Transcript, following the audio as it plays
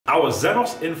Our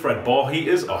Zenos infrared bar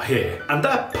heaters are here, and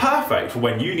they're perfect for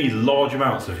when you need large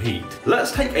amounts of heat.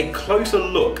 Let's take a closer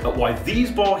look at why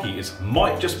these bar heaters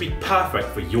might just be perfect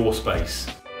for your space.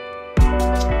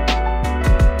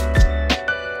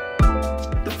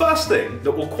 The first thing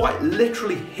that will quite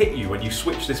literally hit you when you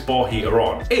switch this bar heater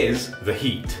on is the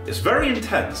heat. It's very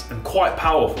intense and quite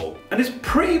powerful, and it's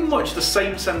pretty much the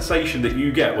same sensation that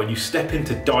you get when you step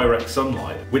into direct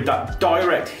sunlight, with that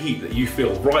direct heat that you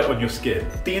feel right on your skin.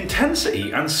 The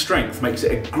intensity and strength makes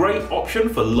it a great option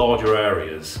for larger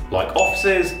areas, like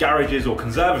offices, garages or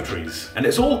conservatories, and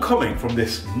it's all coming from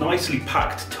this nicely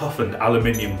packed, toughened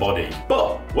aluminium body.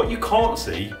 But what you can't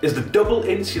see is the double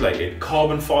insulated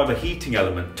carbon fibre heating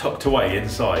element tucked away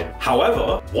inside.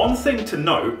 However, one thing to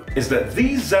note is that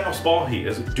these Zenos bar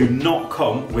heaters do not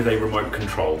come with a remote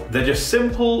control. They're just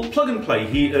simple plug and play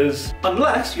heaters,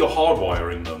 unless you're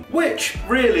hardwiring them, which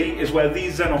really is where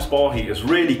these Zenos bar heaters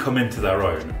really come into their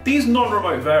own. These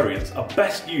non-remote variants are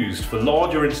best used for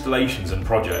larger installations and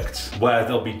projects, where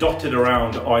they'll be dotted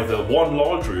around either one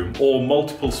large room or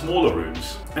multiple smaller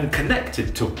rooms, and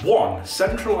connected to one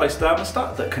centralized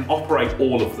thermostat that can operate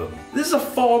all of them. This is a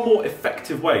far more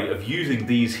effective way of using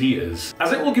these heaters,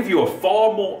 as it will give you a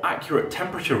far more accurate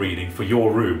temperature reading for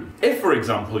your room. If, for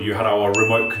example, you had our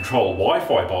remote control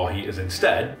Wi-Fi bar heaters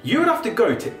instead, you would have to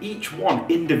go to each one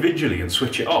individually and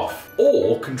switch it off,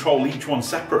 or control each one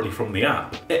separately from the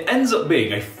app. It ends up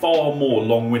being a far more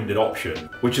long-winded option,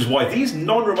 which is why these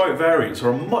non-remote variants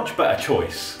are a much better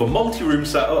choice for multi-room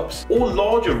setups or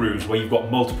larger rooms where you've got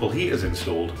multiple heaters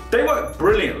installed. They work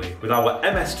brilliantly with our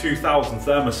MS2000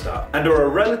 thermostat and are a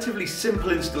relatively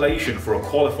simple installation for a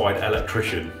qualified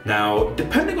electrician. Now,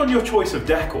 depending on your choice of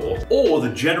decor or the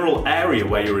general area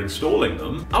where you're installing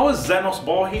them, our Zenos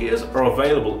bar heaters are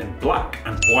available in black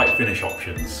and white finish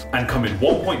options and come in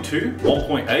 1.2,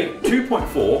 1.8,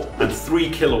 2.4 and 3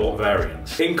 kilowatt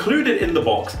variants. Included in the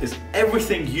box is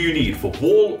everything you need for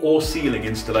wall or ceiling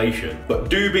installation, but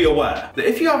do be aware that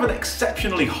if you have an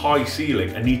exceptionally high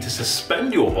ceiling and need to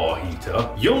suspend your bar heater,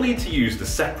 you'll need to use the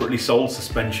separately sold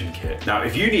suspension kit. Now,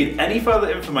 if you need any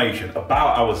further information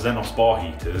about our Zenos bar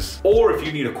heaters, or if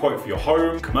you need a quote for your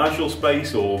home, commercial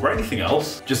space or anything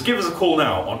else, just give us a call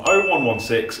now on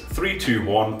 0116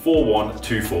 321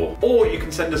 4124, or you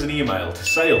can send us an email to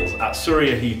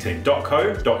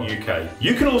sales@suryaheating.co.uk.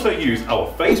 You can also use our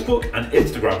Facebook and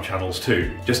Instagram channels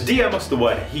too. Just DM us the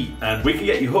word heat and we can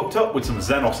get you hooked up with some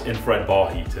Zenos infrared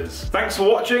bar heaters. Thanks for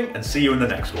watching and see you in the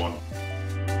next one.